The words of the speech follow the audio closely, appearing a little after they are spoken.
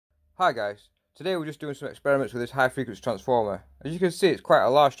Hi guys, today we're just doing some experiments with this high frequency transformer. As you can see, it's quite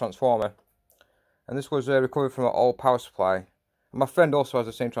a large transformer, and this was recovered from an old power supply. And my friend also has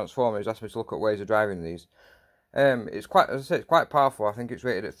the same transformer. He's asked me to look at ways of driving these. It's quite, as I said, it's quite powerful. I think it's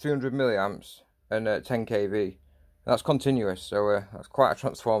rated at 300 milliamps and 10 kV. That's continuous, so that's quite a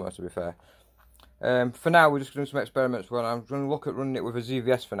transformer, to be fair. For now, we're just doing some experiments. I'm going to look at running it with a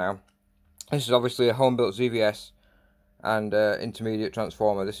ZVS for now. This is obviously a home-built ZVS and intermediate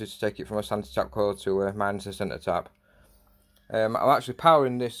transformer. This is to take it from a center tap coil to a minus a center tap. I'm actually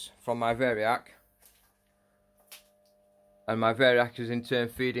powering this from my Variac, and my Variac is in turn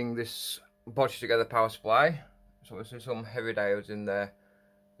feeding this bodged together power supply. So there's some heavy diodes in there.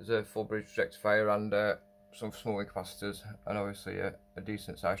 There's a full bridge rectifier and some smoothing capacitors, and obviously a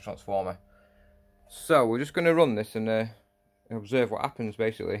decent sized transformer. So we're just going to run this and observe what happens,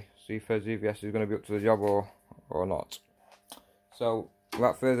 basically. See if ZVS is going to be up to the job or not. So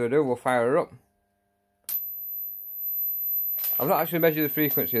without further ado, we'll fire her up. I've not actually measured the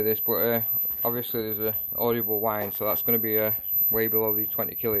frequency of this, but obviously there's an audible whine, so that's going to be way below the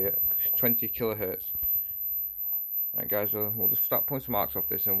 20 kilohertz. Right guys, we'll just start pulling some marks off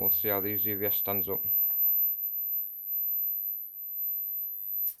this and we'll see how the ZVS stands up.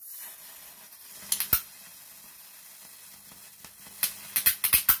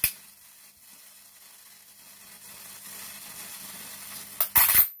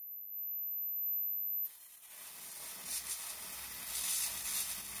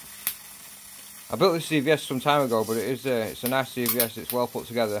 I built this ZVS some time ago, but it's a nice ZVS. It's well put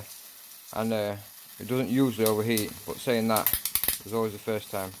together, and it doesn't usually overheat. But saying that, there's always the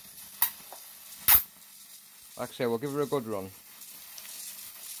first time. Like I say, we'll give her a good run.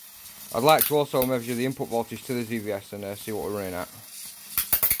 I'd like to also measure the input voltage to the ZVS and see what we're running at.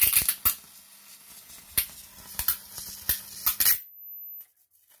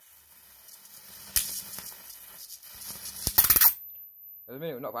 At the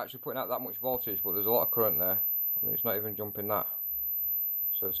minute, we're not actually putting out that much voltage, but there's a lot of current there. I mean, it's not even jumping that.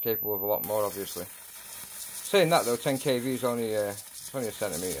 So it's capable of a lot more, obviously. Saying that though, 10 kV is only a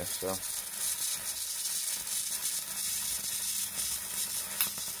centimetre, so.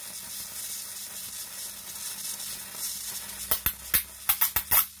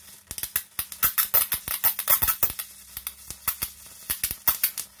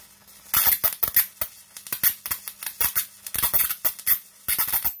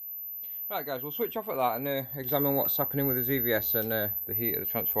 Right guys, we'll switch off at that and examine what's happening with the ZVS and the heat of the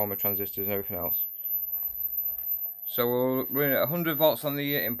transformer, transistors and everything else. So we're running at 100 volts on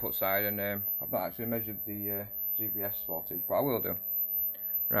the input side, and I've not actually measured the ZVS voltage, but I will do.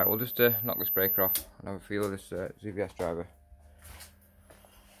 Right, we'll just knock this breaker off and have a feel of this ZVS driver.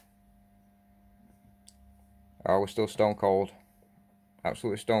 Oh, we're still stone cold.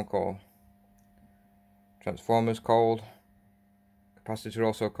 Absolutely stone cold. Transformer's cold. Capacitor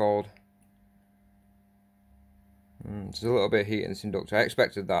also cold. There's a little bit of heat in this inductor. I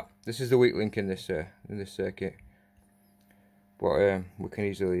expected that. This is the weak link in this circuit, but we can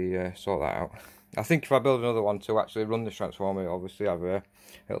easily sort that out. I think if I build another one to actually run this transformer, obviously I have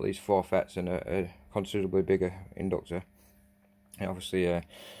at least 4 FETs and a considerably bigger inductor. And obviously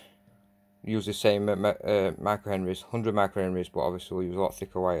use the same microhenries, 100 microhenries, but obviously we'll use a lot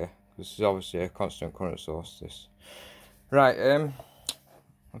thicker wire. This is obviously a constant current source. This, right?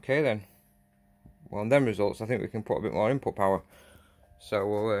 Okay then. Well, on them results, I think we can put a bit more input power. So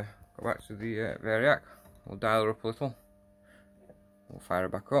we'll go back to the Variac. We'll dial her up a little. We'll fire her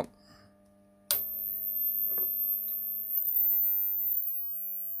back up.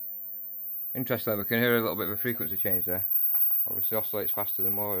 Interesting, we can hear a little bit of a frequency change there. Obviously oscillates faster the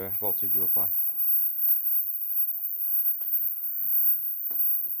more voltage you apply.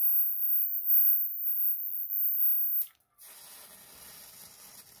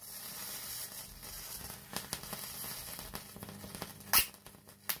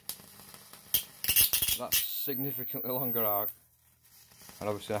 That's significantly longer arc, and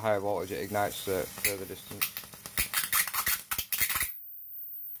obviously a higher voltage, it ignites further distance.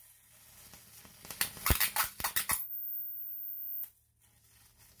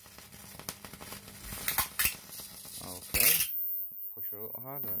 Okay, let's push her a little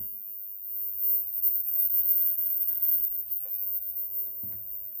harder then.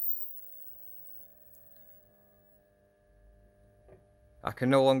 I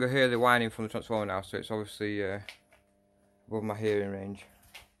can no longer hear the whining from the transformer now, so it's obviously above my hearing range.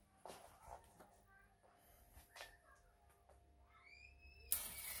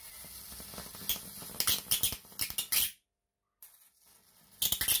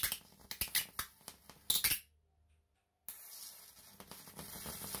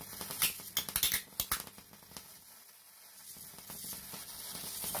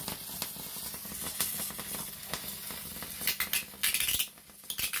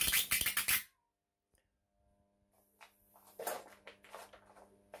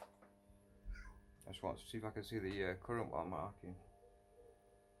 I just want to see if I can see the current while marking.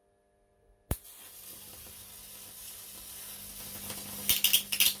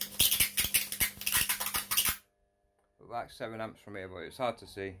 Look like 7 amps from here, but it's hard to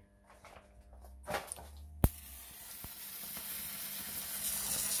see. That's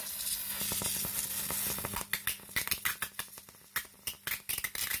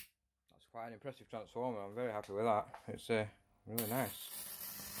quite an impressive transformer. I'm very happy with that. It's really nice.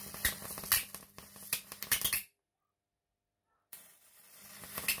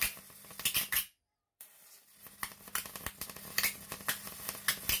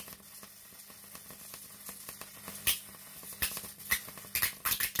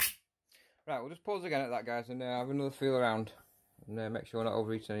 Right, we'll just pause again at that, guys, and have another feel around, and make sure we're not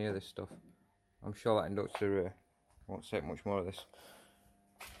overheating any of this stuff. I'm sure that inductor won't take much more of this.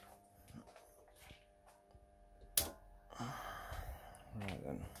 Right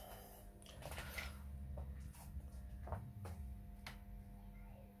then.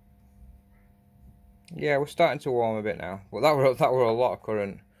 Yeah, we're starting to warm a bit now, but that were a lot of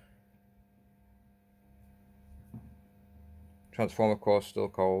current. Transformer core's still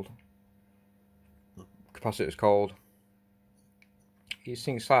cold. Capacitor's cold. It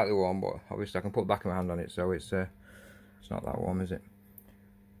seems slightly warm, but obviously I can put back of my hand on it, so it's not that warm, is it?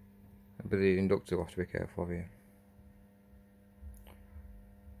 But the inductor will have to be careful of here.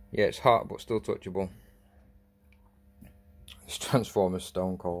 Yeah, it's hot, but still touchable. This transformer's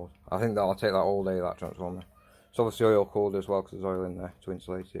stone cold. I think that'll take that all day, that transformer. It's obviously oil cooled as well, because there's oil in there to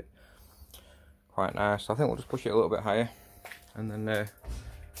insulate it. Quite nice. I think we'll just push it a little bit higher, and then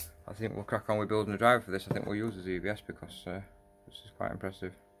I think we'll crack on with building a driver for this. I think we'll use the ZVS because this is quite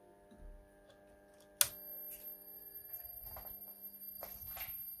impressive. I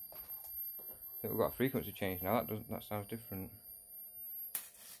think we've got a frequency change now. That sounds different.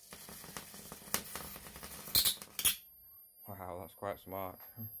 Wow, that's quite smart.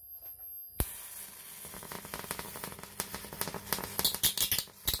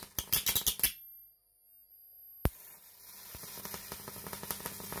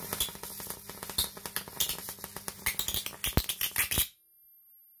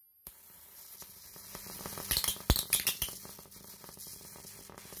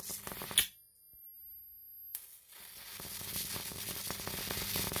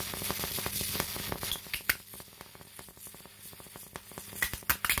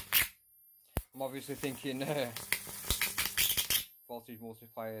 I'm obviously thinking voltage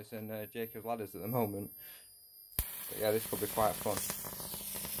multipliers and Jacob's ladders at the moment, but yeah, this could be quite fun.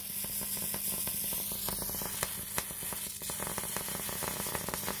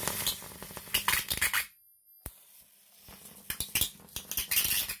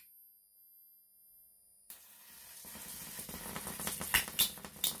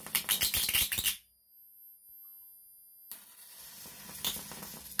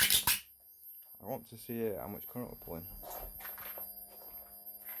 I want to see how much current we're pulling.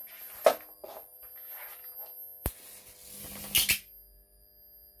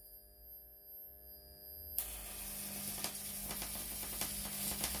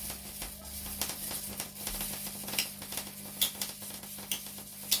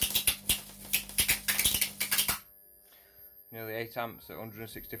 Nearly 8 amps at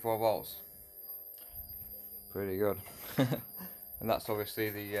 164 volts. Pretty good. And that's obviously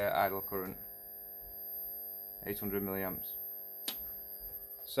the idle current. 800 milliamps.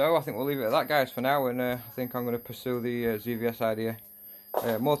 So I think we'll leave it at that, guys, for now, and I think I'm going to pursue the ZVS idea.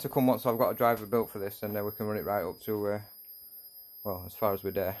 More to come once I've got a driver built for this, and we can run it right up to, well, as far as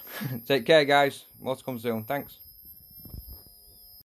we dare. Take care, guys. More to come soon. Thanks.